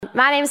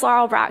My name is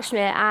Laurel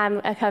Brockschmidt.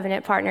 I'm a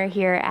covenant partner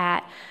here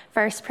at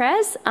First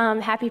Pres.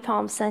 Happy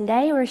Palm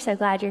Sunday. We're so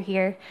glad you're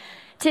here.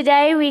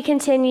 Today we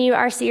continue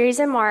our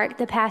series in Mark,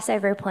 the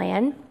Passover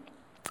plan.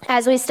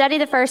 As we study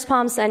the first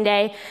Palm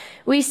Sunday,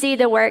 we see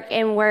the work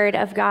and word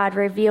of God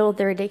reveal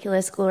the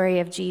ridiculous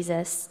glory of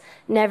Jesus,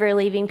 never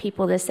leaving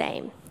people the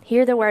same.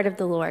 Hear the word of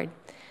the Lord.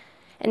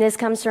 And this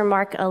comes from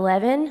Mark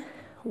 11,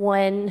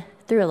 1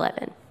 through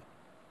 11.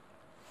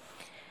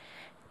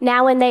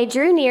 Now when they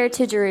drew near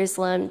to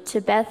Jerusalem,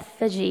 to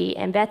Bethphage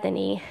and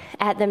Bethany,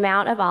 at the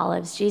Mount of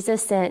Olives,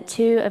 Jesus sent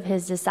two of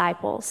his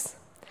disciples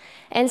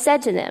and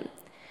said to them,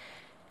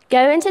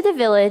 "Go into the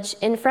village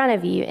in front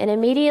of you, and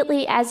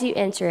immediately as you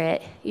enter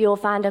it, you will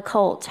find a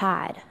colt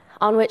tied,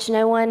 on which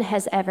no one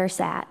has ever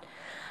sat.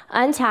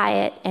 Untie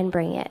it and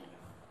bring it.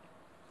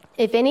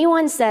 If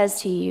anyone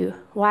says to you,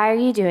 'Why are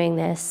you doing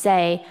this?'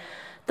 say,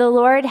 'The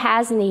Lord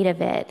has need of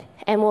it,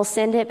 and will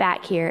send it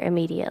back here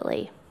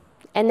immediately.'"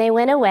 And they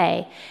went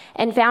away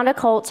and found a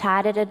colt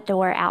tied at a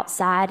door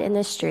outside in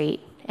the street,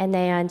 and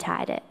they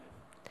untied it.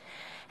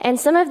 And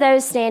some of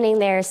those standing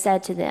there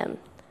said to them,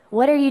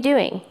 "What are you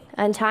doing,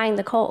 untying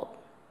the colt?"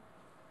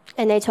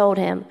 And they told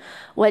him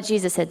what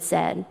Jesus had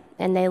said,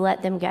 and they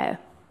let them go.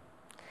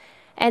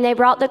 And they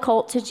brought the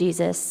colt to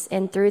Jesus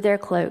and threw their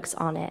cloaks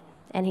on it,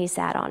 and he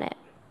sat on it.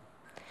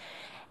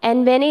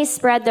 And many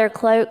spread their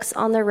cloaks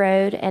on the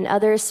road, and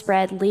others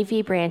spread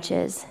leafy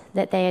branches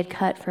that they had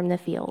cut from the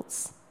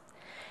fields.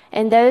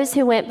 And those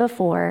who went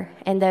before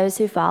and those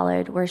who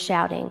followed were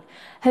shouting,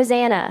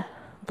 "Hosanna!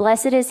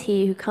 Blessed is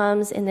he who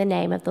comes in the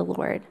name of the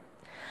Lord.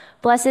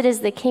 Blessed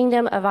is the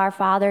kingdom of our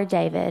father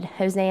David.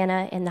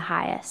 Hosanna in the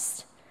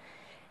highest."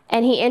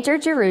 And he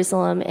entered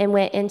Jerusalem and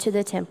went into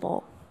the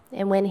temple.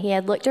 And when he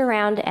had looked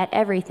around at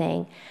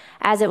everything,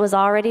 as it was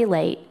already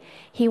late,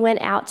 he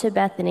went out to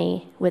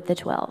Bethany with the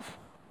 12.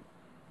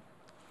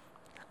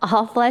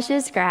 All flesh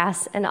is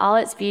grass, and all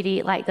its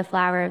beauty like the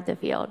flower of the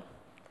field.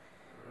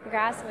 The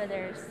grass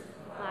withers,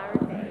 the flower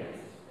fades,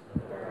 the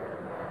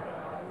bird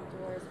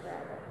endures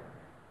forever.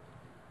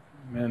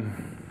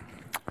 Amen.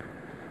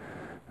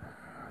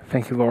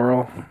 Thank you,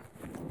 Laurel.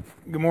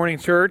 Good morning,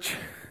 church.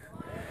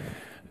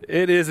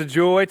 It is a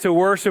joy to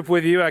worship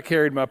with you. I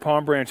carried my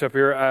palm branch up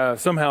here.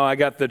 Somehow I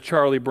got the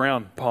Charlie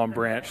Brown palm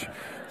branch.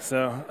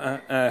 So,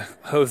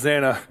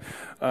 Hosanna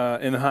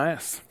in the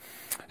highest.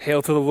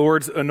 Hail to the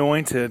Lord's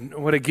anointed.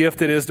 What a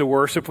gift it is to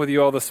worship with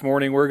you all this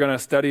morning. We're going to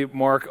study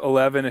Mark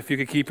 11. If you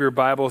could keep your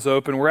Bibles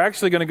open. We're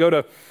actually going to go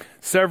to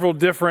several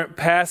different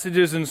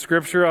passages in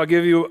Scripture. I'll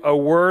give you a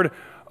word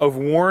of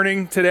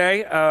warning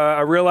today. I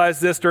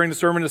realized this during the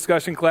sermon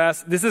discussion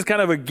class. This is kind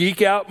of a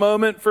geek out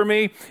moment for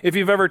me. If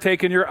you've ever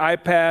taken your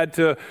iPad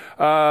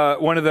to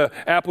one of the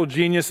Apple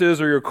Geniuses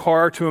or your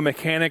car to a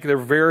mechanic, they're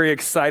very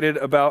excited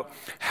about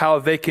how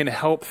they can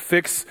help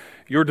fix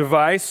your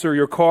device or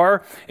your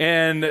car,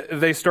 and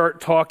they start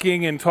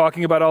talking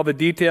about all the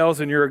details,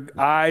 and your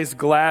eyes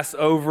glass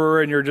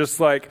over, and you're just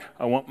like,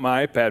 I want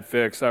my iPad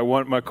fixed. I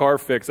want my car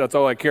fixed. That's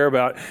all I care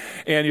about.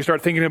 And you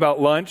start thinking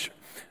about lunch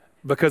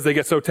because they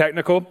get so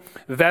technical.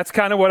 That's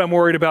kind of what I'm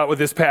worried about with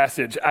this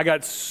passage. I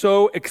got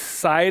so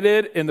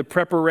excited in the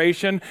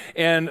preparation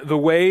and the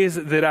ways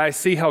that I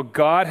see how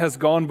God has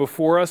gone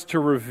before us to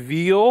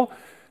reveal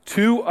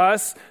to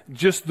us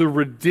just the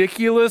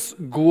ridiculous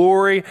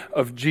glory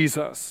of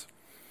Jesus.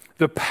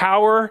 The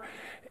power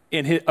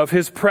of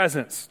his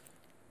presence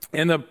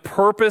and the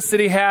purpose that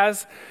he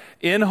has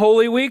in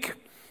Holy Week,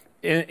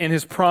 in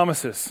his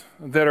promises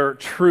that are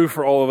true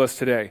for all of us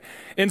today.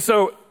 And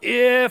so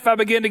if I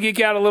begin to geek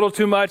out a little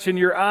too much and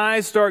your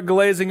eyes start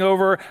glazing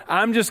over,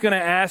 I'm just going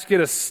to ask you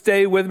to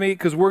stay with me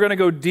because we're going to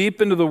go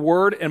deep into the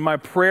Word, and my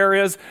prayer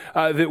is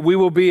that we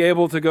will be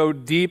able to go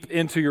deep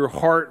into your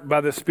heart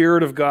by the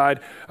Spirit of God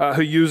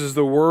who uses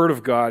the Word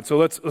of God. So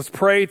let's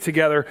pray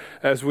together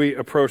as we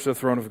approach the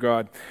throne of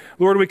God.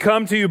 Lord, we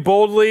come to you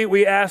boldly.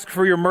 We ask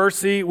for your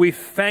mercy. We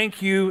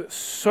thank you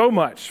so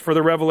much for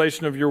the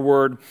revelation of your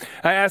Word.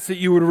 I ask that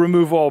you would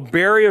remove all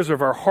barriers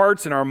of our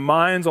hearts and our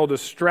minds, all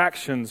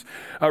distractions.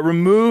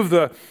 Remove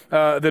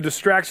the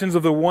distractions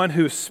of the one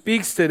who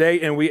speaks today,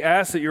 and we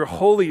ask that your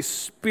Holy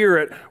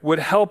Spirit would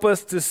help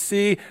us to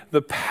see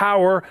the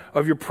power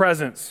of your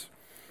presence.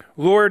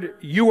 Lord,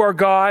 you are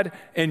God,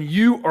 and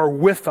you are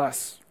with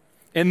us,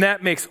 and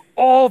that makes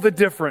all the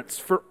difference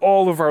for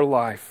all of our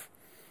life.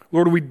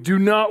 Lord, we do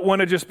not want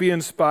to just be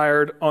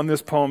inspired on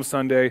this Palm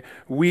Sunday.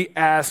 We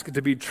ask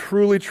to be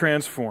truly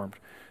transformed.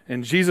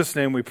 In Jesus'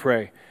 name we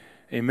pray.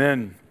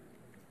 Amen.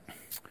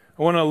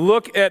 I want to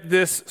look at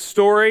this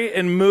story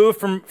and move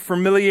from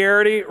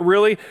familiarity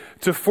really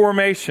to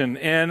formation.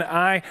 And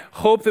I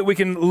hope that we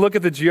can look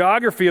at the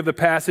geography of the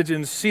passage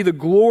and see the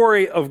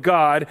glory of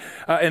God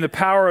and the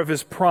power of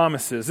his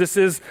promises. This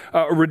is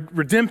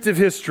redemptive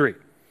history.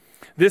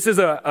 This is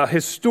a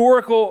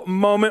historical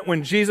moment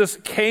when Jesus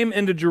came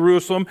into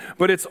Jerusalem,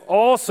 but it's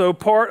also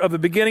part of the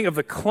beginning of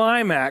the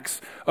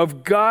climax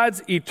of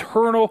God's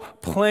eternal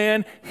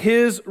plan,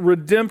 his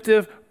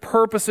redemptive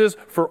purposes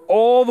for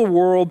all the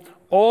world,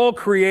 all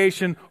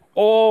creation,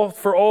 all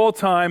for all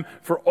time,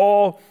 for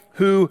all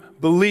who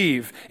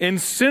believe.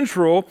 And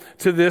central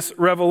to this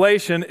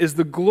revelation is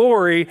the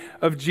glory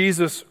of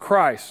Jesus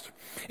Christ.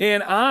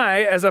 And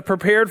as I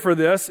prepared for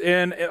this,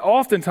 and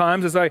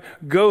oftentimes as I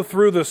go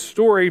through the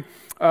story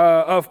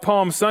of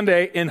Palm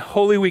Sunday and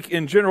Holy Week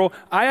in general,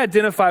 I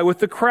identify with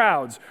the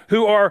crowds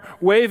who are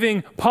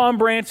waving palm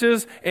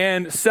branches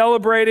and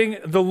celebrating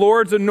the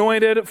Lord's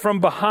anointed from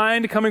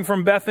behind, coming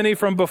from Bethany,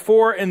 from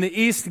before in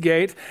the East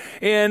Gate.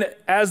 And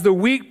as the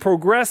week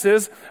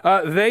progresses,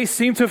 they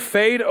seem to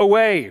fade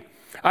away.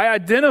 I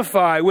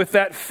identify with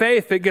that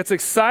faith that gets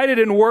excited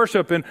in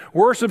worship and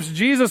worships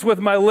Jesus with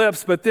my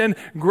lips, but then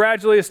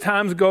gradually as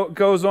time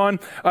goes on,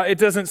 it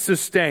doesn't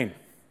sustain.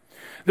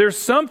 There's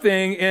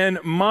something in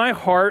my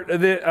heart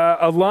that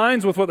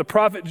aligns with what the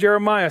prophet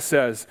Jeremiah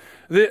says,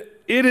 that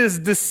it is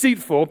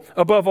deceitful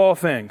above all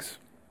things.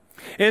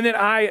 And that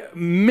I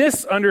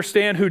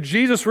misunderstand who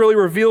Jesus really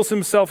reveals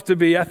himself to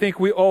be. I think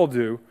we all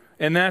do,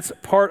 and that's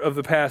part of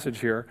the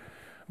passage here.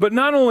 But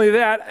not only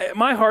that,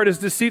 my heart is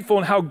deceitful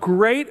in how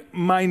great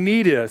my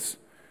need is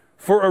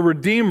for a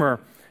Redeemer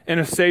and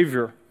a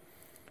Savior.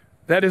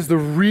 That is the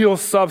real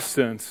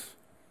substance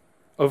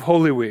of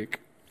Holy Week.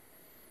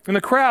 And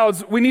the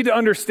crowds, we need to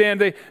understand,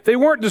 they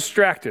weren't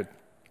distracted.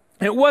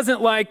 It wasn't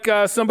like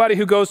somebody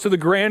who goes to the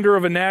grandeur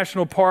of a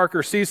national park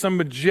or sees some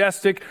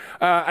majestic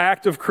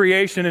act of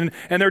creation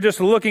and they're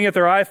just looking at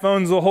their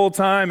iPhones the whole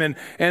time and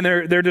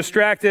they're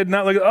distracted,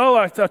 not like, oh,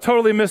 I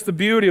totally missed the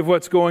beauty of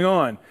what's going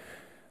on.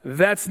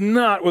 That's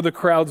not what the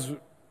crowd's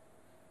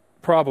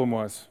problem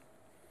was.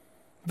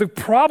 The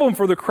problem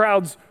for the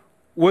crowds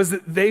was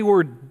that they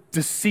were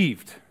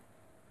deceived,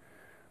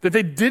 that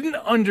they didn't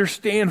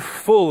understand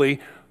fully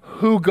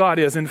who God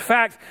is. In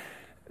fact,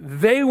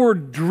 they were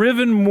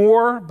driven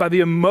more by the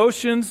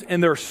emotions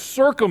and their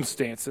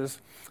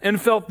circumstances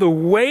and felt the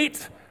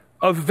weight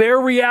of their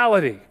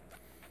reality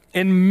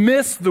and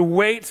missed the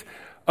weight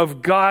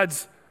of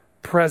God's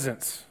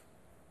presence.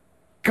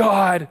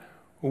 God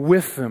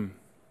with them.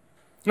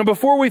 Now,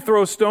 before we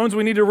throw stones,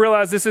 we need to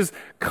realize this is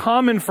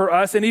common for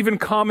us and even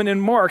common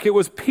in Mark. It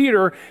was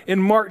Peter in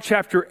Mark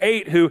chapter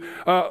 8 who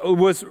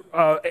was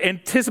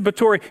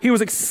anticipatory. He was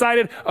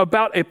excited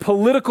about a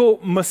political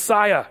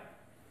Messiah.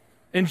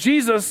 And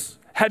Jesus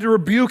had to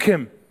rebuke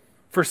him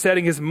for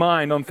setting his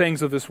mind on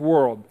things of this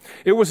world.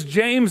 It was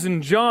James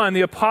and John,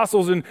 the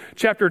apostles, in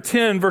chapter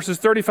 10, verses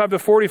 35 to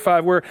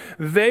 45, where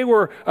they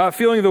were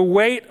feeling the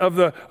weight of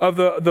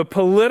the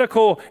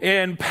political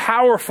and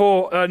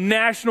powerful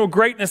national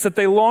greatness that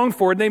they longed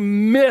for, and they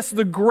missed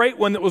the great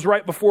one that was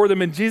right before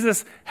them, and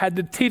Jesus had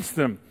to teach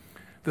them.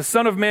 The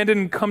Son of Man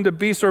didn't come to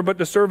be served, but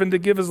to serve and to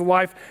give his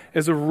life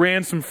as a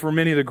ransom for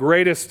many. The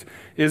greatest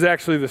is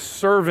actually the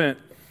servant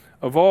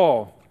of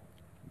all.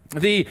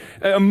 The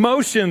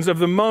emotions of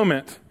the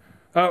moment,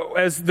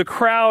 as the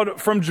crowd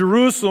from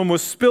Jerusalem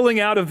was spilling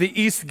out of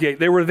the East Gate,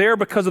 they were there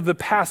because of the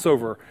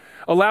Passover,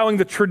 allowing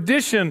the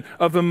tradition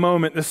of the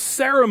moment, the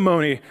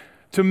ceremony,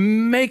 to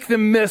make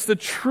them miss the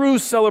true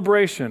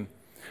celebration.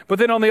 But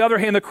then on the other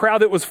hand, the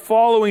crowd that was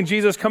following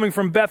Jesus coming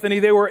from Bethany,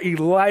 they were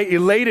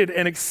elated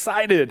and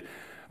excited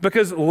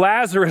because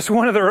Lazarus,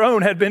 one of their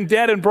own, had been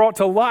dead and brought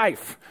to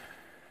life.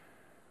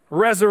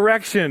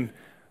 Resurrection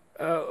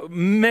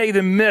made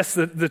them miss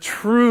the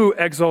true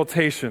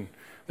exaltation.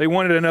 They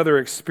wanted another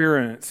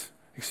experience.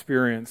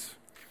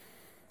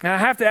 Now I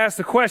have to ask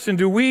the question,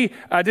 do we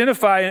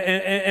identify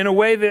in a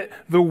way that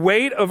the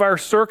weight of our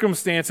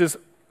circumstances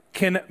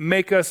can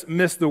make us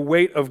miss the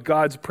weight of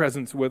God's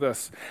presence with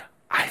us?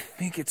 I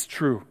think it's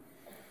true.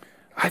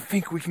 I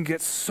think we can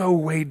get so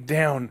weighed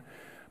down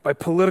by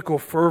political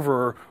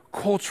fervor or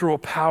cultural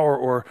power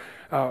or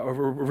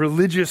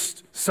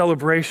religious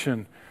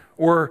celebration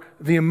or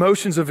the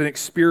emotions of an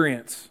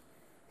experience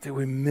that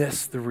we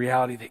miss the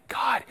reality that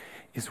God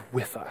is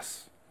with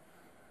us.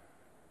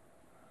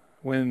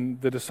 When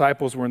the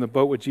disciples were in the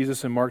boat with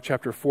Jesus in Mark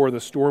chapter 4, the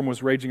storm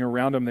was raging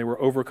around them. They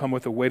were overcome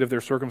with the weight of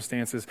their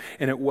circumstances.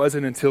 And it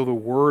wasn't until the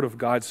word of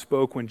God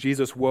spoke, when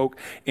Jesus woke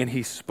and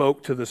he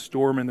spoke to the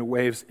storm and the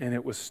waves, and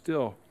it was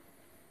still,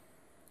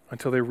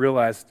 until they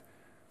realized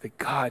that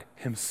God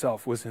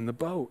himself was in the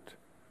boat.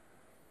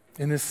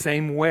 In the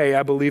same way,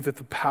 I believe that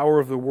the power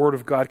of the word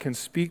of God can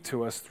speak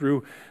to us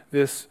through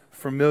this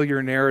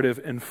familiar narrative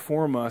and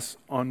form us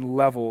on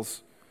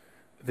levels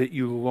that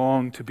you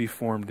long to be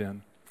formed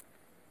in.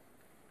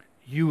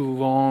 You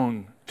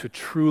long to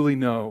truly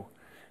know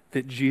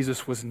that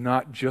Jesus was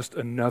not just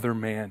another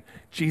man.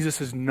 Jesus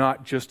is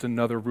not just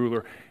another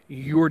ruler.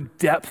 Your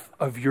depth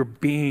of your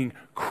being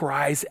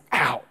cries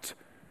out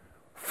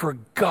for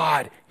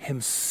God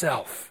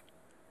himself.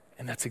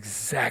 And that's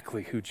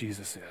exactly who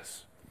Jesus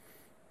is.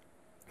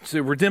 So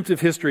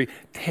redemptive history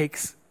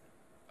takes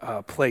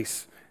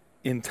place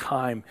in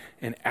time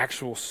and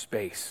actual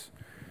space.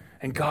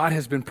 And God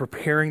has been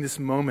preparing this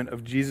moment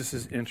of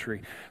Jesus'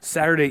 entry.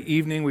 Saturday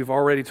evening, we've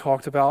already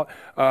talked about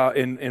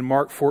in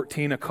Mark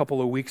 14 a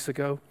couple of weeks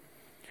ago,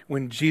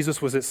 when Jesus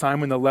was at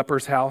Simon the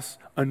leper's house,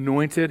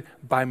 anointed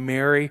by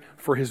Mary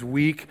for his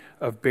week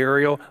of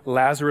burial.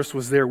 Lazarus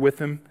was there with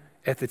him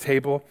at the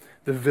table.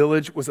 The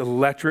village was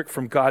electric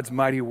from God's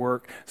mighty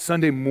work.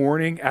 Sunday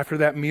morning after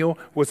that meal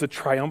was a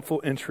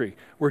triumphal entry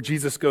where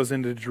Jesus goes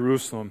into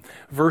Jerusalem.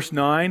 Verse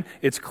 9,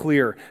 it's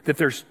clear that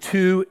there's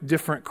two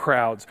different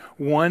crowds.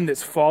 One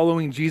that's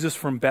following Jesus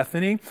from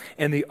Bethany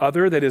and the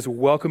other that is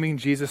welcoming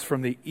Jesus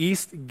from the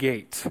east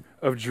gate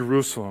of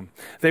Jerusalem.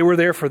 They were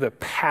there for the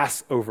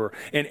Passover,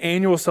 an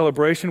annual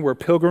celebration where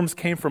pilgrims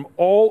came from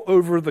all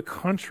over the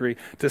country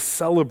to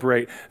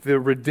celebrate the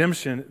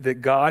redemption that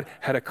God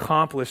had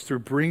accomplished through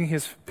bringing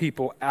his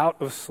people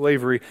out of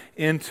slavery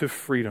into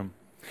freedom.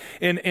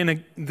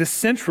 And the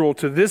central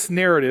to this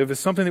narrative is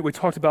something that we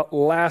talked about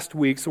last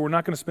week, so we're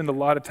not going to spend a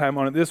lot of time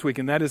on it this week,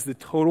 and that is the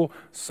total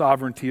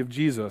sovereignty of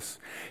Jesus.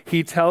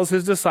 He tells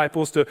his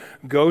disciples to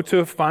go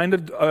to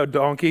find a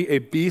donkey, a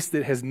beast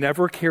that has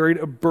never carried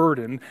a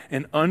burden,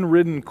 an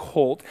unridden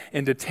colt,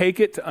 and to take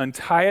it, to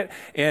untie it,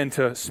 and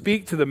to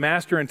speak to the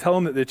master and tell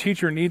him that the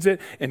teacher needs it,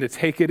 and to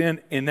take it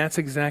in, and that's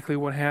exactly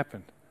what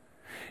happened.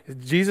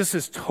 Jesus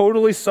is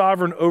totally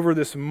sovereign over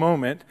this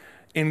moment,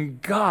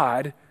 and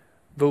God,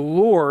 the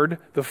Lord,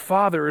 the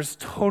Father, is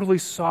totally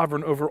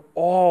sovereign over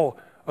all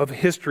of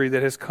history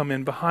that has come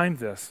in behind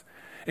this.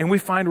 And we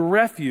find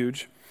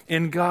refuge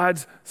in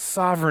God's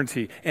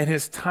sovereignty and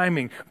his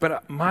timing.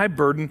 But my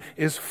burden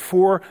is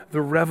for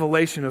the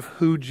revelation of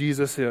who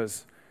Jesus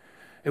is.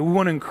 And we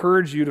want to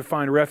encourage you to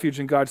find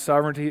refuge in God's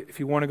sovereignty. If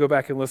you want to go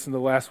back and listen to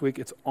last week,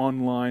 it's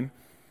online.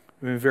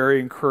 I've been very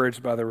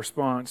encouraged by the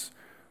response.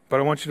 But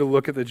I want you to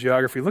look at the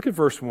geography. Look at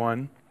verse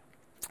 1.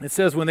 It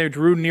says, when they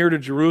drew near to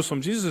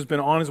Jerusalem, Jesus has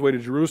been on his way to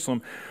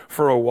Jerusalem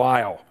for a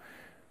while.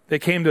 They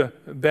came to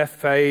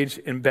Bethphage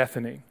and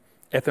Bethany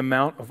at the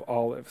Mount of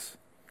Olives.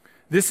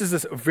 This is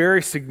a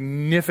very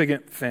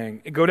significant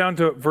thing. Go down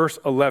to verse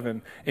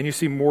 11, and you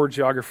see more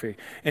geography.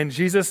 And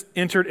Jesus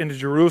entered into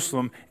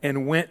Jerusalem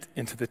and went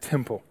into the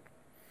temple.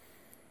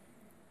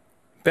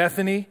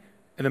 Bethany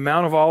and the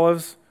Mount of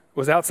Olives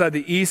was outside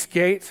the east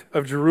gate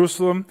of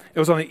Jerusalem. It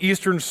was on the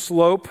eastern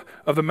slope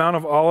of the Mount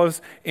of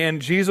Olives,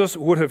 and Jesus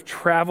would have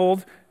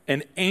traveled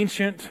an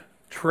ancient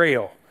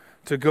trail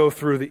to go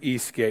through the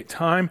east gate.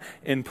 Time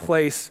and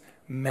place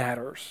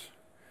matters.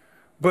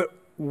 But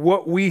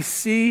what we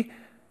see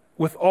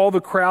with all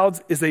the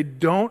crowds is they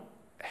don't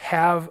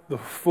have the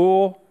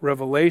full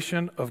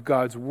revelation of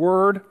God's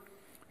word,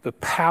 the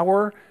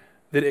power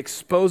that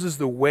exposes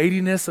the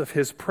weightiness of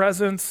his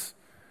presence,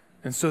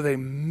 and so they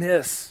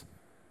miss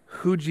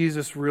who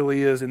Jesus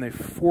really is, and they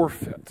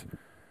forfeit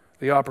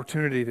the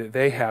opportunity that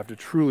they have to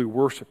truly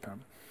worship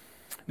him.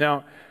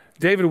 Now,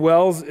 David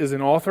Wells is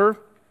an author,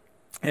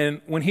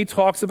 and when he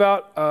talks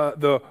about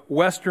the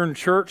Western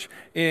church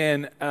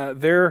and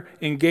their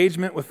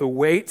engagement with the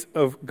weight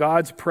of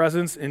God's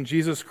presence in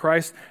Jesus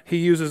Christ, he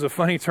uses a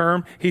funny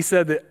term. He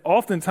said that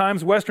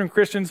oftentimes Western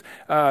Christians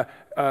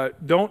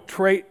don't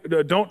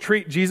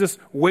treat Jesus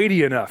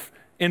weighty enough.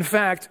 In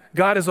fact,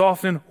 God is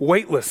often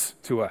weightless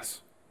to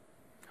us.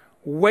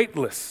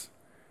 Weightless,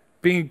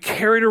 being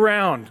carried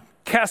around,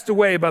 cast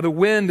away by the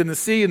wind and the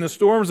sea and the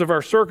storms of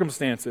our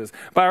circumstances,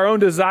 by our own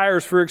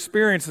desires for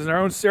experiences and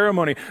our own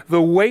ceremony.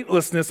 The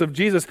weightlessness of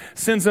Jesus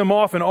sends him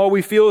off, and all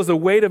we feel is the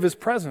weight of his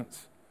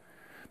presence.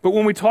 But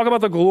when we talk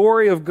about the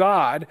glory of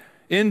God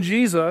in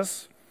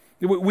Jesus,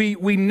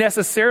 we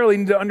necessarily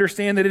need to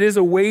understand that it is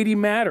a weighty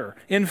matter.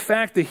 In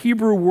fact, the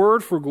Hebrew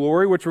word for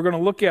glory, which we're going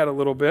to look at a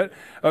little bit,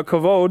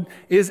 kavod,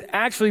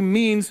 actually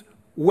means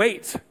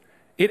weight.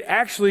 It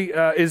actually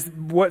is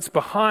what's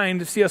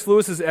behind C.S.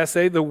 Lewis's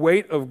essay, The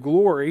Weight of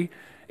Glory,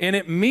 and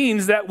it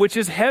means that which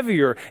is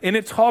heavier. And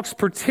it talks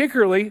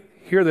particularly,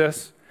 hear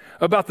this,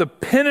 about the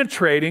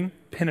penetrating,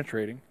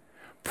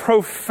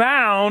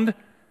 profound,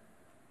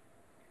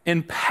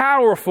 and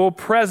powerful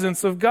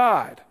presence of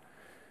God.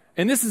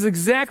 And this is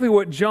exactly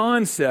what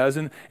John says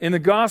in the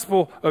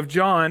Gospel of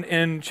John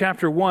in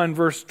chapter 1,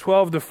 verse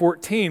 12 to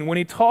 14, when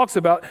he talks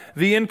about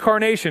the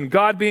incarnation,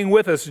 God being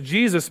with us,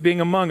 Jesus being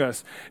among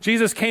us.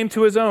 Jesus came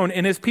to his own,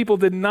 and his people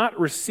did not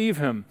receive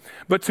him.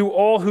 But to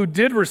all who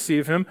did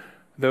receive him,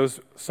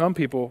 some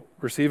people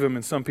receive him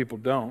and some people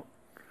don't.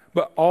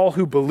 But all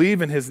who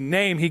believe in his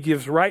name, he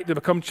gives right to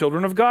become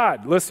children of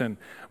God. Listen,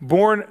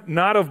 born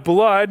not of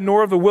blood,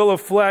 nor of the will of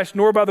flesh,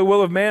 nor by the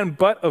will of man,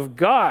 but of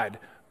God.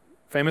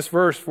 Famous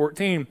verse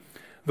 14,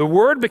 the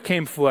Word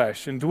became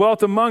flesh and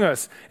dwelt among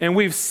us, and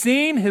we've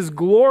seen his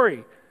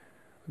glory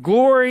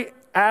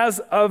as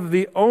of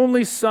the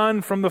only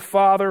Son from the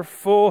Father,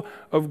 full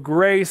of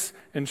grace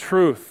and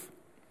truth.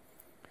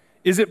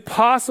 Is it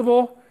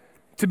possible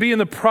to be in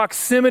the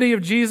proximity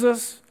of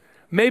Jesus,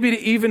 maybe to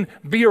even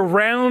be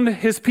around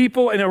his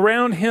people and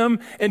around him,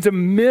 and to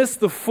miss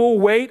the full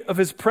weight of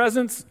his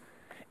presence?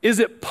 Is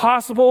it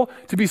possible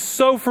to be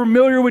so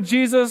familiar with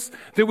Jesus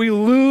that we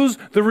lose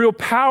the real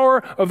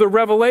power of the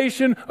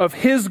revelation of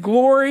his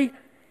glory?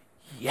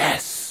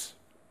 Yes.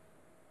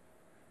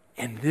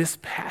 And this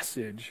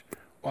passage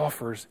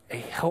offers a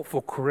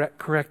helpful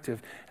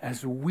corrective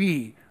as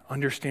we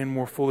understand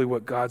more fully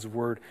what God's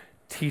word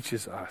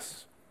teaches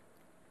us.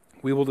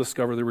 we will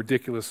discover the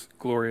ridiculous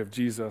glory of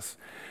Jesus.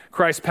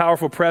 Christ's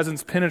powerful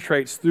presence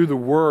penetrates through the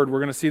Word. We're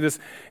going to see this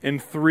in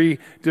three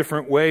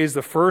different ways.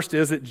 The first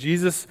is that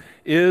Jesus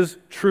is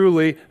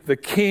truly the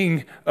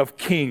King of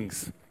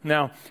Kings.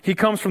 Now, he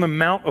comes from the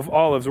Mount of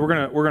Olives. We're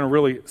going to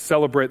really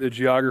celebrate the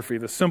geography,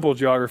 the simple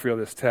geography of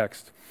this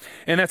text.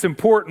 And that's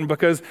important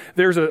because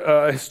there's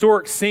a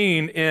historic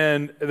scene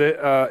in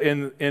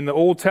the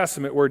Old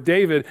Testament where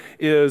David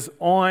is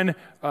on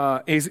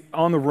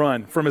the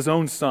run from his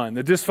own son.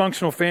 The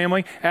dysfunctional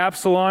family,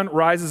 Absalom,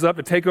 rises up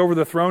to take over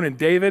the throne, and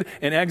David,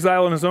 in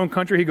exile in his own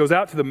country, he goes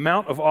out to the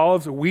Mount of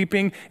Olives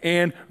weeping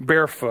and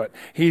barefoot.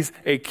 He's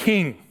a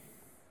king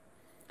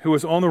who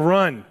is on the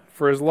run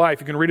for his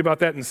life. You can read about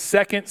that in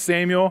 2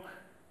 Samuel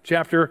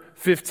chapter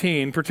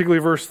 15,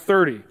 particularly verse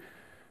 30.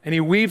 And he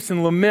weeps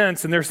and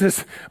laments, and there's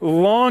this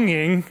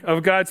longing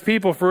of God's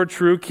people for a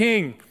true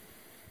king.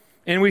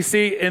 And we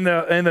see in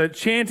the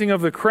chanting of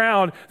the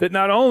crowd that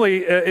not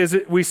only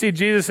we see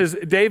Jesus as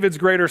David's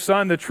greater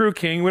son, the true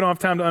king. We don't have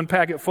time to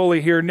unpack it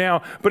fully here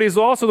now, but he's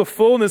also the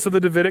fullness of the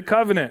Davidic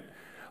covenant.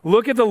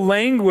 Look at the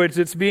language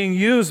that's being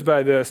used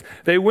by this.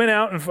 They went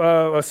out and,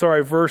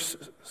 verse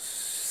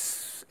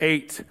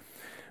 8.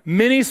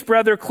 Many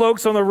spread their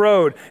cloaks on the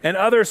road, and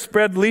others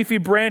spread leafy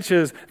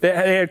branches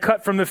that they had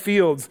cut from the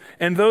fields.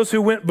 And those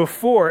who went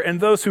before and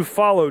those who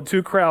followed,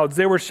 two crowds,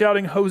 they were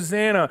shouting,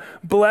 Hosanna!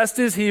 Blessed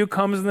is he who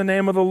comes in the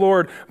name of the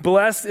Lord.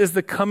 Blessed is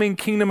the coming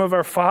kingdom of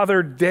our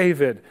father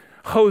David.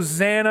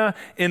 Hosanna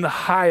in the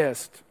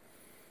highest.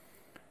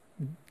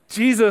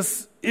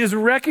 Jesus is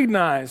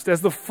recognized as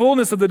the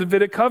fullness of the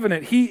Davidic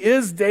covenant. He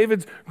is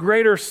David's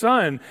greater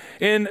son.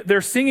 And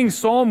they're singing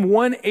Psalm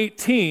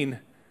 118.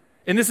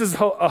 And this is a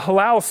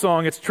Hallel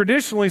song. It's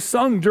traditionally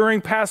sung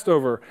during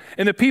Passover.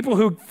 And the people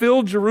who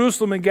filled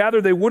Jerusalem and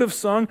gathered, they would have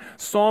sung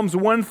Psalms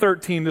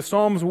 113 to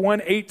Psalms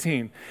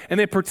 118. And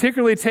they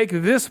particularly take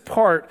this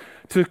part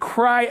to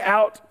cry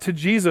out to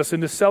Jesus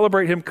and to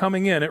celebrate him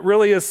coming in. It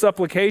really is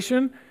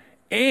supplication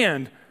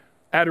and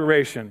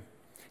adoration.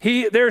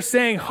 They're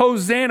saying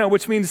Hosanna,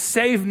 which means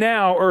save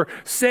now or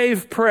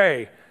save,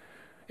 pray.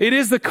 It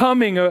is the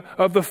coming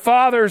of the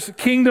Father's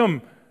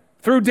kingdom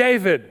through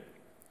David.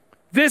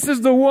 This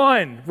is the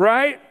one,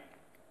 right?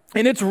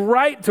 And it's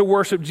right to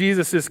worship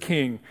Jesus as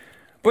king,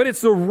 but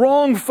it's the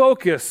wrong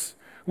focus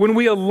when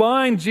we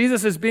align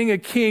Jesus as being a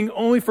king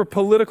only for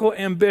political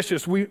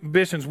ambitions.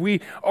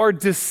 We are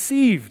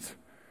deceived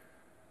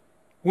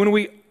when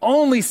we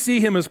only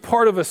see him as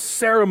part of a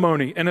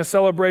ceremony and a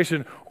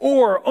celebration,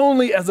 or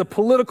only as a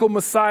political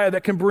Messiah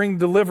that can bring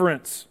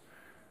deliverance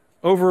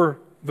over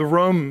the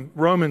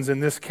Romans in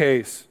this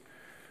case.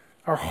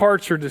 Our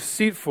hearts are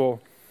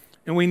deceitful.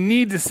 And we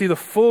need to see the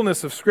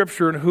fullness of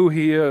Scripture and who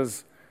he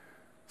is.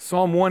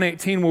 Psalm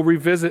 118 we'll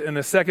revisit in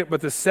a second,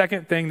 but the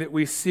second thing that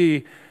we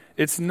see,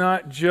 it's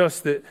not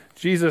just that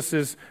Jesus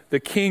is the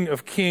King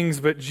of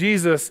Kings, but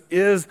Jesus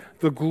is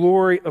the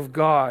glory of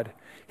God.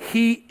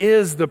 He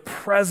is the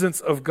presence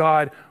of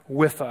God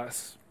with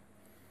us.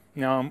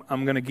 Now,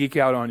 I'm going to geek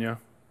out on you.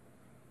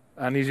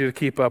 I need you to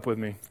keep up with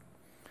me.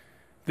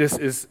 This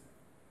is,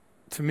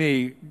 to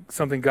me,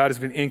 something God has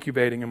been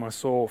incubating in my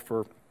soul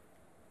for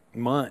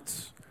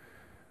months.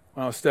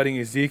 When I was studying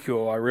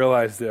Ezekiel, I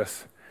realized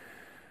this.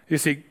 You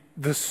see,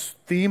 this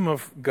theme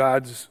of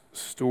God's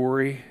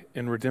story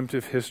in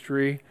redemptive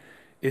history,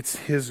 it's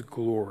his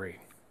glory.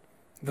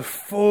 The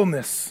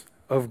fullness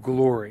of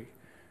glory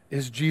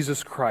is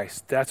Jesus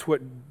Christ. That's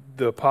what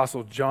the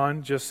Apostle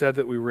John just said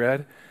that we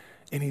read.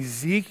 In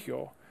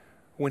Ezekiel,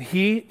 when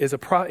he's a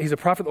prophet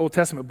of the Old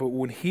Testament, but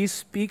when he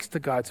speaks to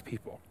God's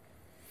people,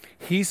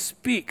 he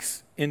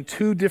speaks in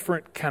two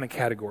different kind of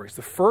categories.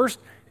 The first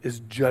is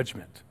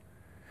judgment.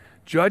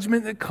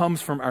 Judgment that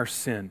comes from our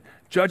sin.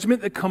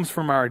 Judgment that comes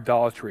from our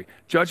idolatry.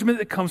 Judgment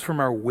that comes from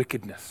our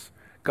wickedness.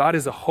 God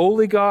is a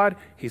holy God.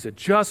 He's a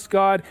just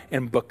God.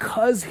 And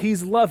because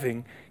he's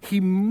loving, he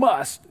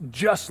must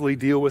justly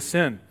deal with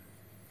sin.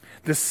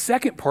 The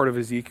second part of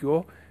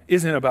Ezekiel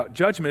isn't about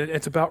judgment.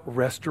 It's about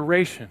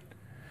restoration.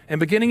 And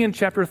beginning in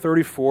chapter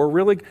 34,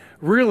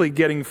 really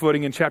getting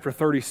footing in chapter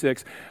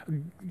 36,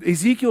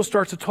 Ezekiel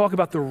starts to talk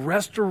about the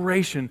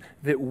restoration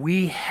that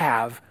we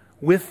have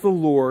with the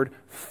Lord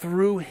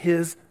through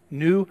his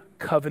new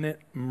covenant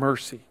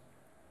mercy.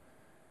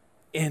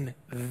 And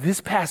this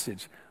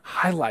passage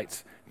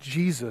highlights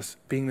Jesus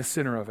being the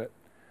center of it.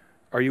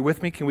 Are you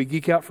with me? Can we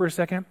geek out for a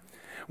second?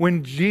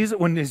 When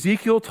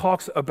Ezekiel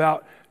talks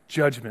about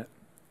judgment,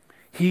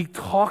 he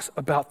talks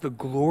about the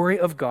glory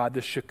of God,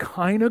 the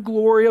Shekinah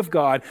glory of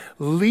God,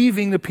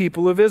 leaving the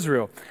people of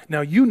Israel.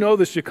 Now, you know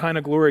the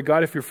Shekinah glory of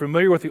God if you're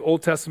familiar with the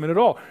Old Testament at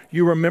all.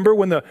 You remember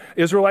when the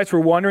Israelites were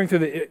wandering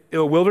through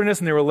the wilderness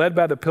and they were led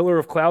by the pillar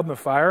of cloud and the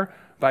fire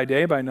by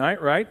day, by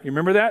night, right? You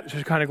remember that? The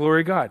Shekinah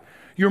glory of God.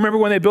 You remember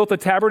when they built the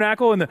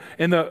tabernacle and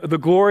the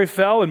glory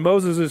fell in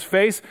Moses'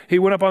 face? He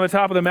went up on the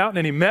top of the mountain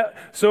and he met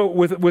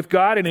with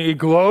God and he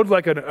glowed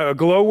like a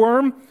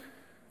glowworm.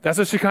 That's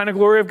the Shekinah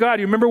glory of God.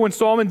 You remember when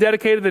Solomon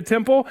dedicated the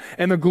temple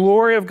and the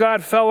glory of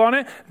God fell on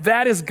it?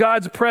 That is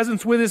God's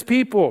presence with his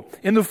people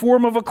in the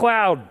form of a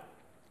cloud.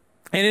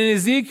 And in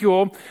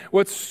Ezekiel,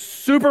 what's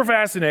super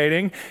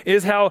fascinating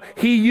is how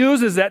he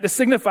uses that to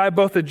signify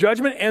both the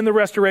judgment and the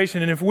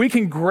restoration. And if we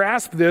can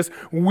grasp this,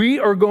 we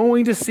are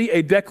going to see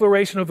a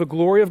declaration of the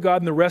glory of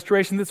God and the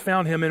restoration that's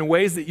found him in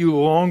ways that you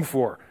long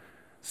for.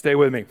 Stay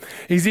with me.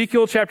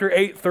 Ezekiel chapter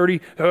 8,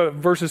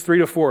 verses 3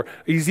 to 4.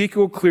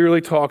 Ezekiel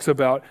clearly talks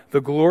about the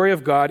glory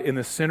of God in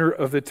the center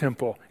of the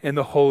temple, in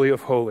the Holy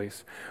of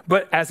Holies.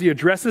 But as he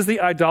addresses the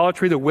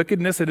idolatry, the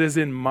wickedness that is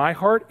in my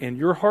heart, in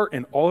your heart,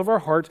 in all of our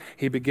hearts,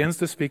 he begins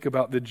to speak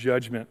about the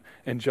judgment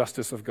and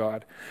justice of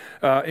God.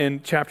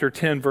 In chapter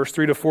 10, verse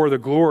 3 to 4, the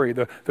glory,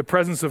 the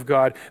presence of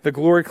God, the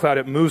glory cloud,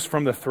 it moves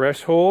from the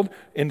threshold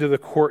into the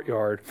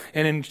courtyard.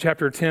 And in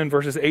chapter 10,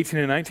 verses 18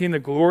 and 19, the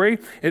glory,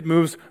 it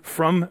moves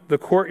from the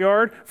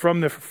courtyard, from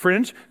the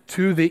fringe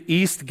to the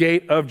east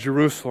gate of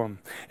Jerusalem.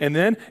 And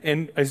then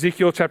in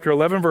Ezekiel chapter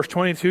 11, verse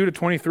 22 to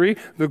 23,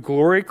 the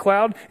glory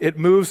cloud, it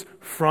moves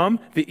from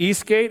the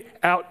east gate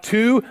out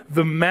to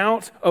the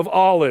Mount of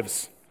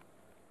Olives.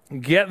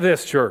 Get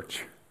this,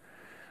 church.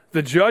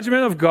 The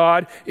judgment of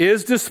God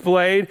is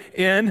displayed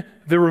in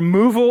the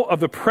removal of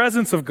the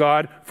presence of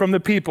God from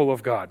the people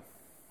of God.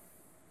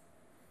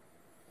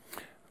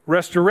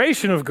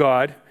 Restoration of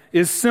God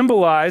is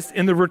symbolized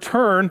in the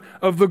return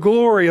of the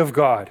glory of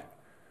God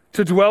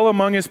to dwell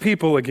among his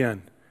people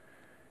again.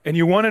 And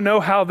you want to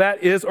know how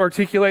that is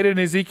articulated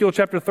in Ezekiel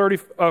chapter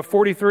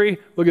 43?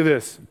 Look at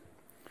this.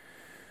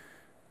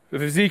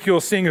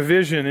 Ezekiel seeing a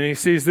vision, and he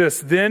sees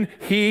this. Then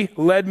he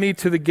led me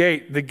to the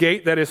gate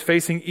that is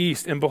facing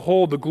east. And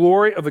behold, the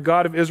glory of the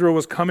God of Israel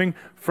was coming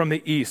from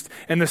the east.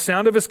 And the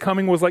sound of his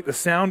coming was like the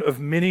sound of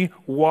many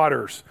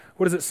waters.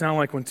 What does it sound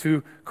like when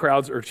two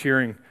crowds are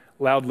cheering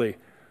loudly?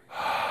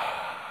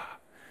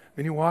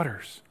 Many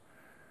waters.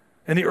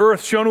 And the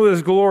earth shone with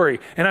his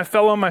glory, and I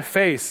fell on my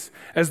face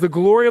as the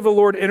glory of the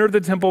Lord entered the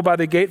temple by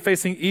the gate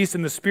facing east,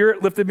 and the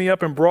Spirit lifted me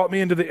up and brought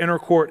me into the inner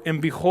court.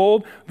 And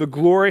behold, the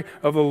glory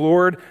of the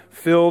Lord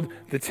filled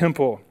the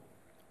temple.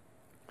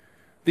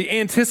 The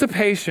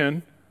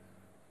anticipation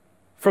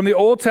from the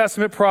Old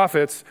Testament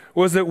prophets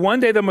was that one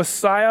day the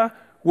Messiah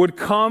would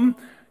come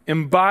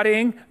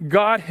embodying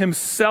God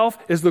himself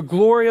as the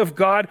glory of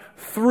God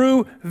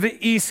through the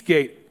east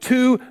gate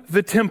to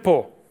the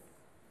temple.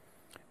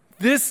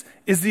 This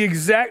is the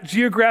exact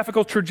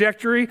geographical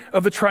trajectory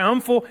of the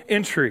triumphal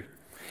entry.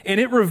 And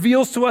it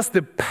reveals to us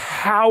the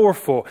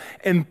powerful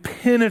and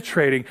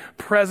penetrating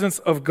presence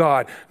of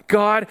God.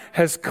 God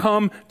has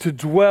come to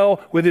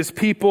dwell with his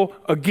people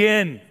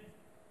again.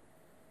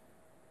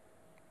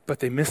 But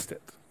they missed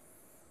it.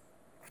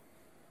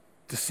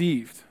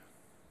 Deceived.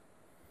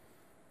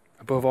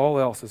 Above all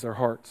else is our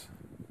hearts.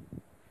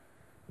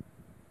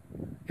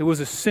 It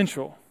was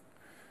essential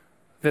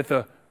that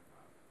the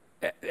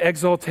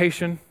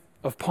exaltation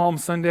of Palm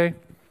Sunday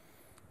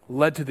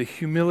led to the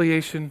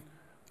humiliation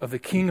of the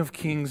King of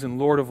Kings and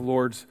Lord of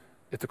Lords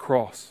at the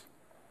cross.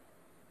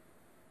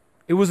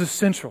 It was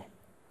essential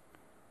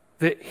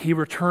that he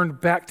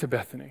returned back to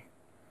Bethany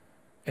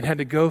and had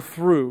to go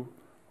through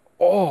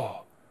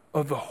all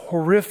of the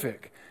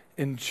horrific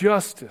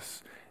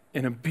injustice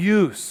and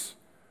abuse,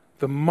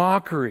 the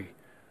mockery,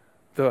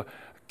 the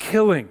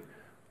killing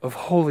of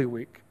Holy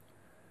Week.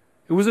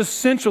 It was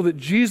essential that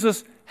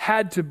Jesus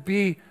had to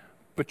be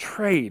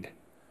betrayed.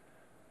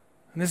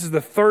 And this is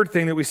the third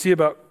thing that we see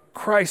about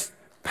Christ's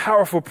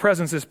powerful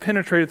presence is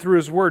penetrated through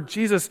his word.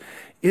 Jesus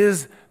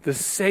is the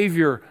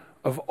Savior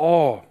of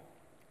all.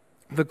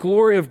 The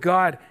glory of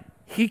God,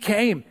 he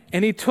came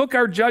and he took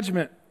our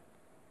judgment.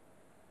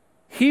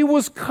 He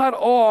was cut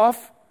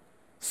off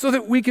so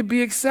that we could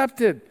be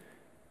accepted.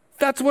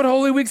 That's what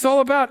Holy Week's all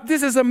about.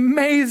 This is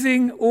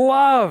amazing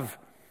love.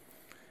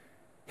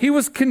 He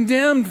was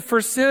condemned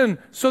for sin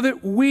so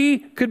that we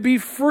could be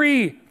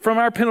free from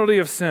our penalty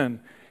of sin.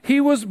 He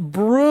was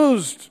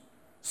bruised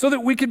so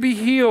that we could be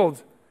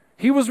healed.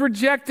 He was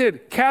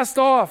rejected, cast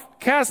off,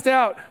 cast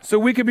out, so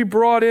we could be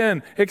brought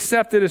in,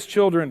 accepted as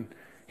children.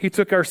 He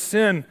took our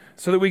sin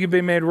so that we could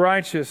be made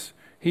righteous.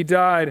 He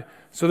died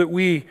so that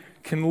we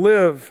can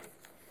live.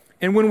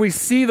 And when we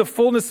see the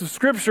fullness of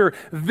Scripture,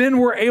 then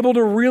we're able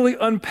to really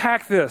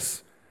unpack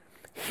this.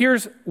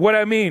 Here's what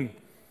I mean.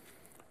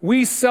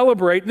 We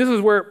celebrate, this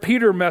is where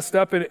Peter messed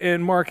up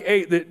in Mark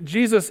 8, that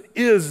Jesus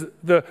is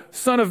the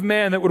Son of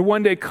Man that would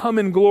one day come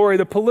in glory,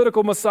 the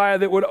political Messiah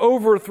that would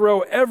overthrow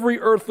every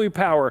earthly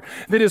power,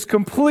 that is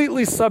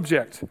completely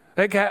subject.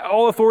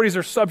 All authorities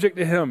are subject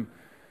to him.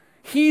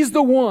 He's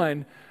the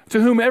one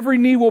to whom every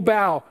knee will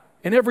bow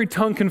and every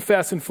tongue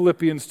confess in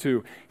Philippians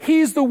 2.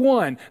 He's the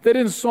one that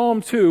in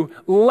Psalm 2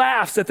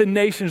 laughs at the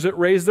nations that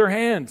raise their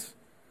hands.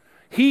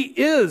 He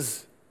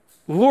is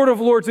Lord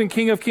of Lords and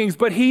King of Kings,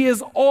 but he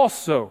is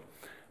also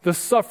the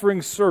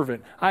suffering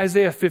servant,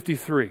 Isaiah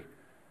 53,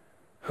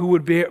 who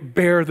would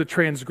bear the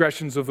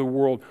transgressions of the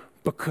world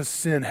because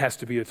sin has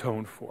to be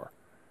atoned for.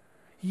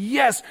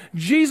 Yes,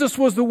 Jesus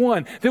was the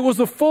one that was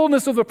the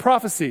fullness of the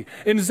prophecy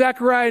in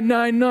Zechariah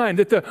 9:9,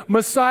 that the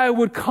Messiah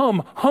would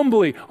come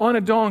humbly on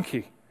a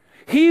donkey.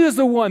 He is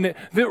the one that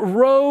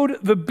rode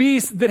the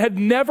beast that had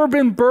never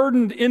been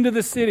burdened into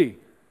the city.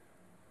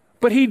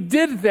 But he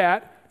did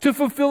that to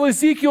fulfill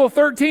Ezekiel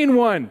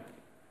 13:1.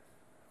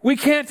 We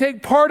can't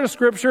take part of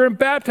Scripture and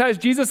baptize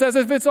Jesus as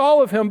if it's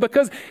all of him,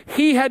 because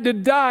he had to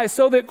die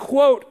so that,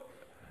 quote,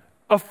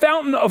 a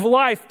fountain of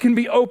life can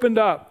be opened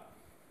up.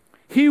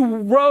 He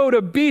rode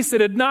a beast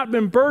that had not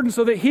been burdened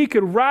so that he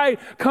could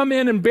come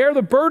in and bear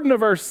the burden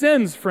of our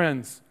sins,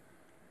 friends.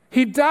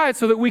 He died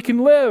so that we can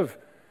live.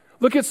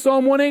 Look at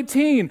Psalm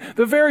 118,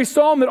 the very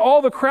psalm that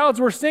all the crowds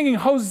were singing,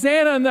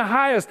 Hosanna in the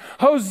highest,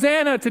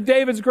 Hosanna to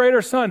David's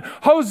greater son,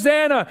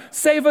 Hosanna,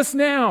 save us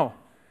now.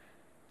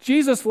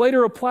 Jesus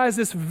later applies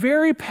this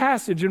very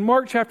passage in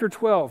Mark chapter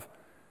 12.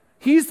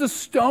 He's the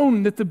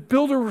stone that the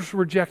builders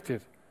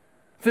rejected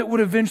that would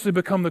eventually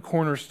become the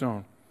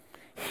cornerstone.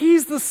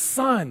 He's the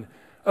son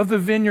of the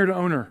vineyard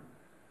owner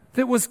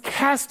that was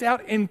cast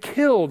out and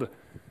killed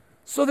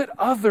so that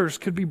others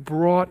could be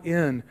brought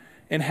in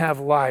and have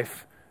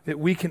life, that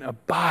we can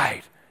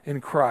abide in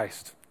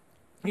Christ.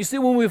 You see,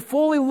 when we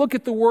fully look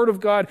at the Word of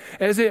God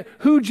as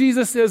who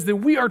Jesus is,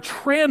 then we are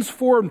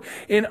transformed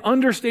in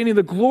understanding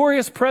the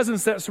glorious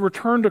presence that's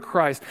returned to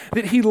Christ,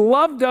 that he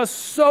loved us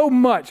so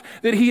much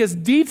that he has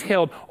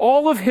detailed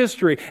all of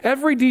history,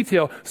 every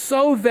detail,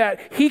 so that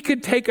he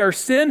could take our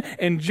sin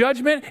and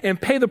judgment and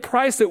pay the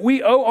price that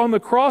we owe on the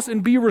cross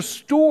and be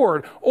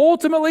restored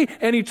ultimately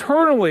and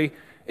eternally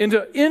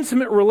into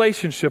intimate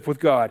relationship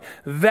with God.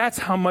 That's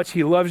how much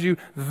he loves you.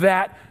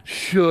 That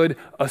should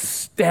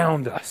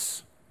astound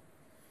us.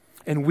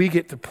 And we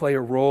get to play a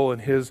role in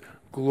his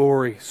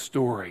glory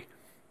story.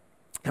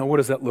 Now, what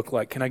does that look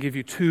like? Can I give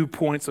you 2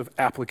 points of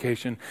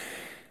application?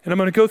 And I'm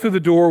going to go through the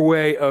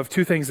doorway of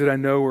 2 things that I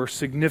know are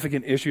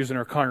significant issues in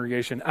our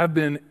congregation. I've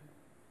been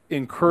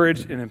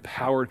encouraged and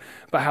empowered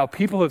by how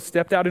people have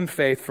stepped out in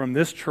faith from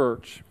this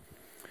church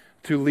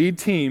to lead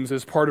teams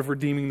as part of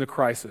redeeming the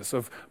crisis,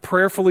 of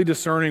prayerfully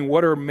discerning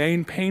what are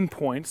main pain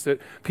points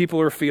that people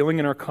are feeling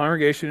in our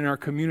congregation, in our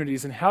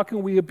communities, and how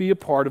can we be a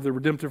part of the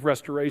redemptive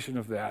restoration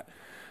of that.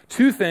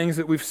 2 things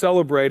that we've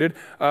celebrated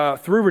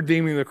through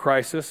redeeming the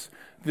crisis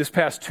this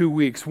past 2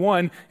 weeks.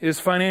 One is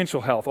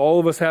financial health. All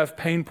of us have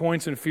pain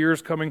points and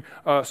fears coming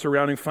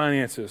surrounding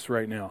finances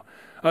right now.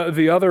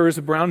 The other is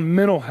around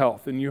mental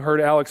health, and you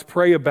heard Alex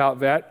pray about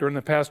that during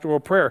the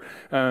pastoral prayer.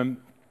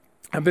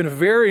 I've been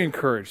very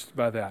encouraged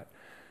by that.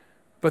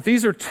 But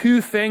these are 2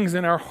 things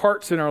in our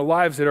hearts and our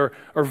lives that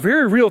are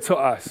very real to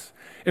us.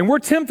 And we're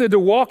tempted to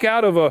walk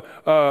out of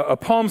a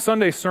Palm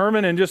Sunday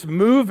sermon and just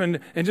move and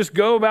just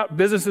go about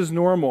business as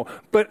normal.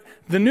 But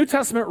the New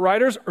Testament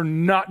writers are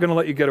not going to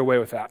let you get away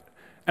with that.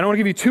 And I want to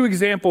give you 2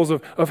 examples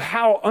of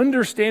how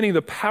understanding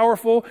the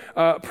powerful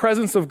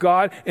presence of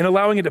God and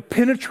allowing it to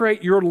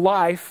penetrate your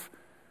life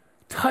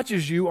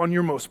touches you on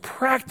your most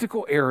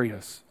practical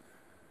areas.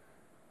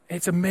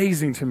 It's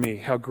amazing to me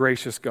how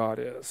gracious God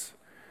is.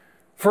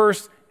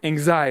 First,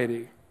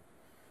 anxiety.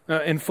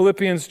 In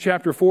Philippians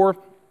chapter 4,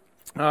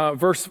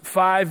 verse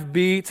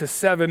 5b to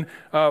 7,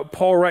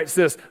 Paul writes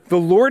this: the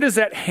Lord is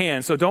at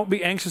hand, so don't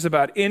be anxious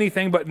about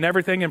anything, but in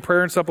everything in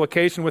prayer and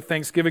supplication with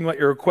thanksgiving, let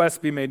your requests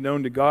be made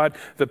known to God.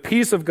 The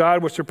peace of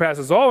God, which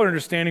surpasses all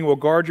understanding, will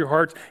guard your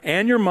hearts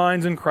and your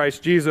minds in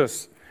Christ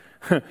Jesus.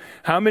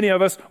 How many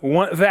of us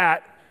want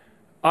that?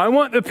 I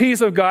want the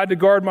peace of God to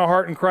guard my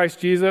heart in Christ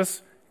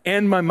Jesus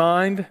and my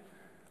mind.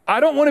 I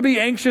don't want to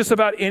be anxious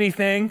about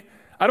anything.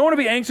 I don't want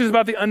to be anxious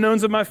about the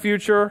unknowns of my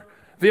future,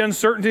 the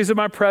uncertainties of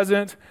my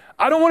present.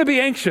 I don't want to be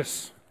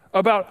anxious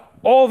about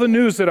all the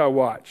news that I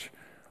watch.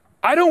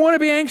 I don't want to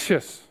be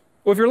anxious.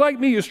 Well, if you're like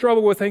me, you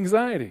struggle with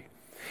anxiety.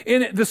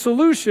 And the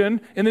solution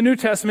in the New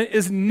Testament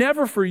is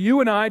never for you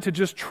and I to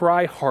just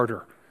try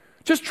harder.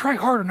 Just try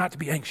harder not to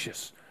be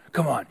anxious.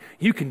 Come on,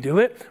 you can do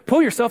it.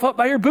 Pull yourself up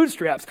by your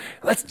bootstraps.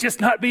 Let's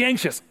just not be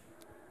anxious.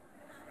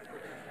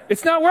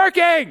 It's not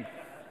working.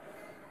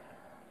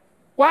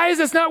 Why is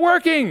this not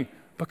working?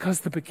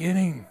 Because the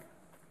beginning.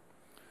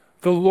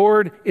 The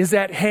Lord is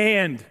at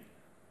hand.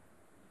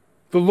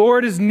 The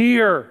Lord is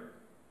near.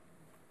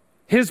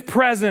 His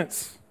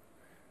presence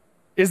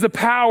is the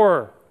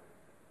power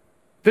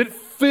that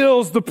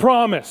fills the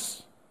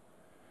promise.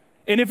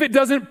 And if it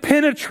doesn't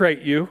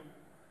penetrate you,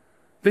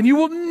 then you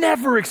will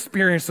never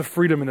experience the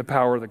freedom and the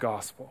power of the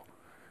gospel.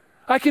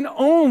 I can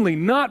only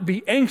not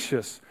be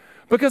anxious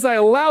because I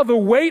allow the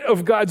weight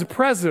of God's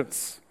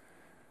presence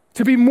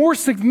to be more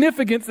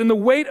significant than the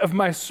weight of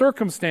my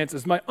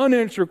circumstances, my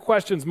unanswered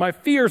questions, my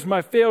fears,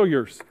 my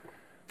failures.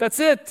 That's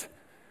it.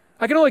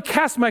 I can only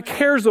cast my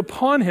cares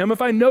upon him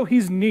if I know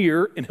he's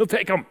near and he'll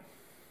take them.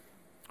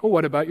 Well,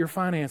 what about your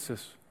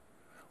finances?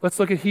 Let's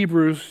look at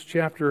Hebrews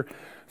chapter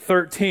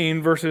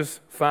 13, verses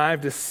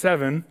 5 to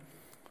 7.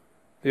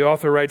 The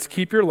author writes,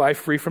 keep your life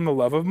free from the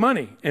love of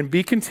money and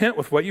be content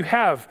with what you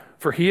have,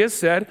 for he has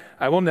said,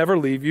 I will never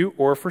leave you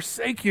or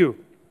forsake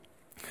you.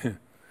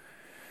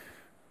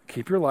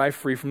 Keep your life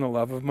free from the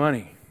love of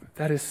money.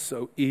 That is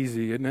so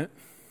easy, isn't it?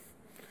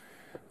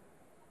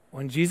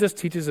 When Jesus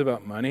teaches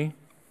about money,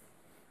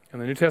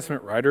 and the New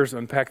Testament writers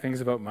unpack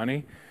things about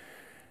money,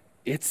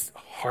 it's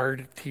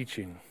hard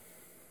teaching.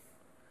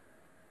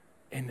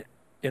 And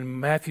in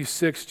Matthew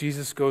 6,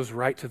 Jesus goes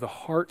right to the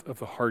heart of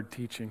the hard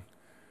teaching.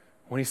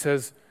 when he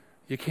says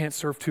you can't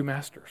serve two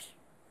masters.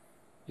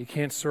 You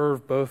can't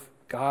serve both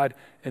God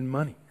and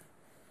money.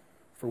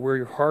 For where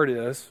your heart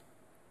is,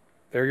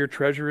 there your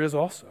treasure is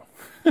also.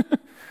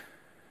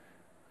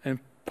 And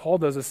Paul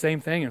does the same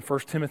thing in 1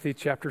 Timothy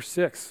chapter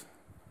 6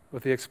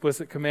 with the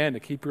explicit command to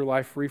keep your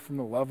life free from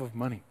the love of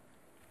money.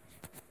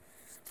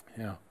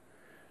 Yeah.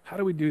 How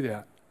do we do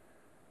that?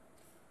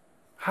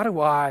 How do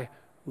I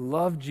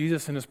love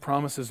Jesus and his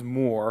promises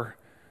more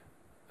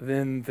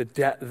than the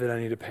debt that I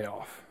need to pay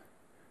off?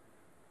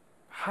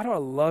 How do I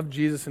love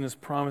Jesus and his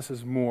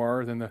promises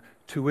more than the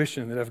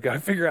tuition that I've got to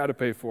figure out how to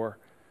pay for?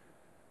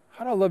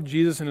 How do I love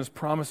Jesus and his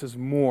promises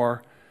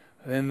more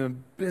than the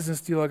business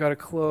deal I got to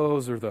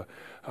close, or the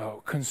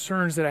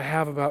concerns that I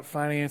have about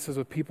finances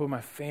with people in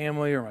my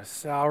family, or my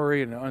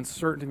salary and the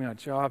uncertainty in my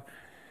job?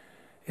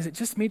 Is it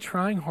just me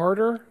trying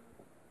harder?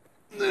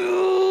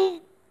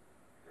 No.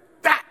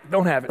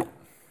 Don't have it.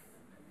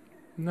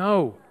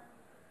 No.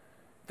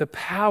 The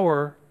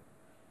power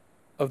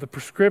of the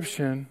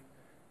prescription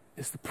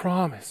is the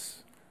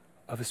promise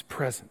of his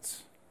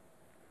presence.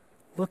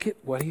 Look at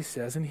what he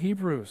says in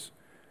Hebrews.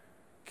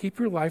 Keep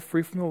your life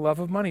free from the love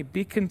of money.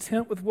 Be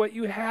content with what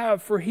you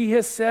have, for he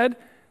has said,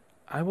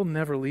 I will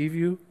never leave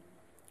you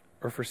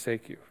or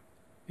forsake you.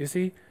 You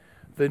see,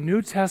 the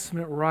New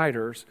Testament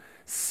writers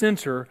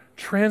center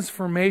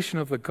transformation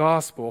of the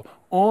gospel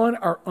on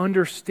our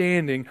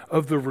understanding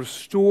of the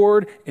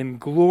restored and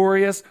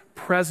glorious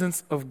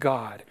presence of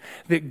God.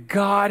 That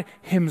God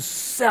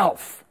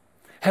himself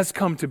has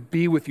come to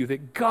be with you.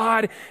 That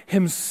God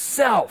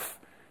himself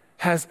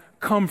has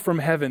come from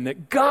heaven.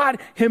 That God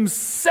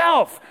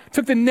himself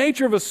took the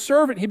nature of a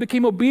servant. He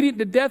became obedient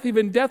to death,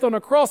 even death on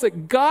a cross.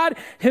 That God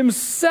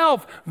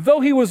himself, though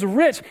he was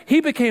rich,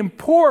 he became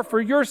poor for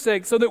your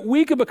sake so that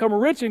we could become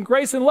rich in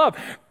grace and love.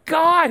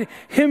 God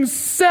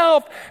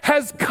himself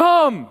has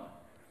come,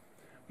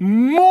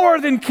 more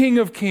than King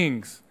of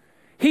Kings.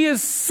 He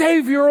is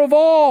Savior of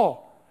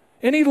all.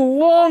 And he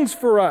longs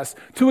for us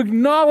to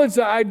acknowledge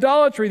the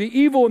idolatry, the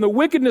evil, and the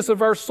wickedness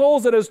of our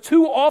souls that has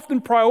too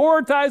often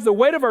prioritized the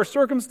weight of our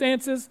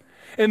circumstances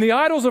and the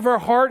idols of our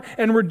heart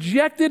and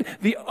rejected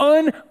the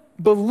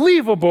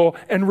unbelievable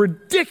and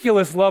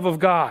ridiculous love of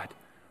God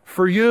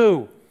for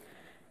you.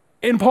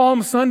 And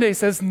Palm Sunday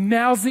says,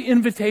 now's the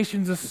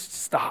invitation to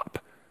stop.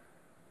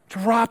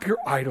 Drop your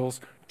idols.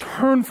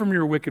 Turn from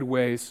your wicked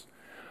ways.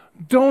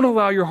 Don't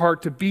allow your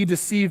heart to be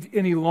deceived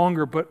any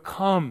longer, but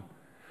come.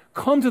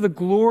 Come to the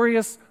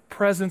glorious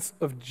presence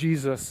of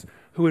Jesus,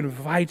 who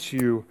invites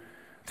you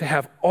to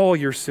have all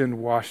your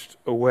sin washed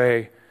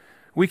away.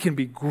 We can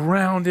be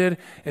grounded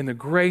in the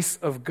grace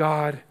of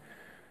God,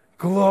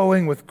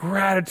 glowing with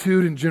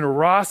gratitude and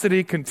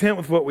generosity, content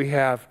with what we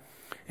have,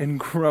 and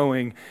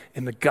growing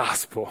in the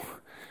gospel.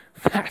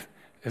 That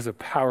is a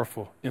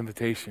powerful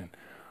invitation.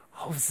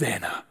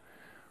 Hosanna.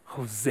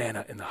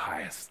 Hosanna in the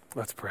highest.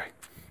 Let's pray.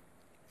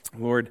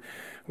 Lord,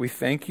 we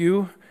thank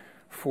you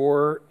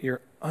for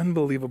your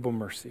unbelievable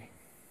mercy.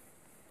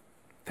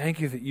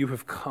 Thank you that you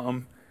have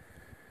come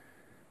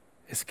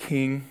as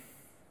king,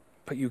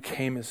 but you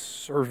came as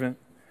servant.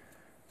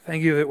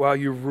 Thank you that while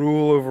you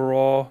rule over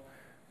all,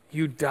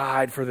 you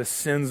died for the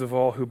sins of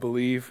all who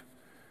believe.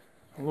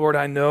 Lord,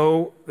 I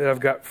know that I've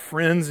got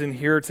friends in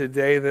here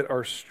today that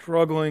are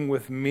struggling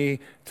with me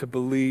to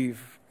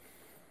believe.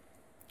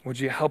 Would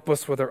you help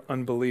us with our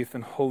unbelief?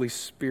 And Holy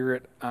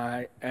Spirit,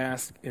 I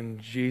ask in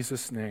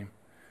Jesus' name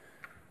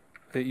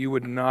that you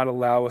would not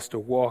allow us to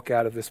walk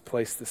out of this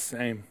place the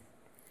same.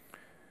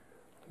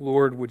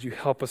 Lord, would you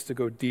help us to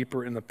go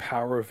deeper in the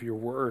power of your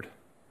word,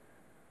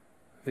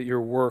 that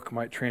your work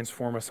might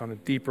transform us on a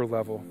deeper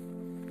level.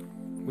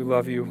 We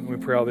love you, and we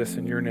pray all this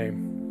in your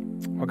name.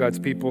 All God's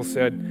people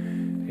said,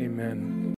 amen.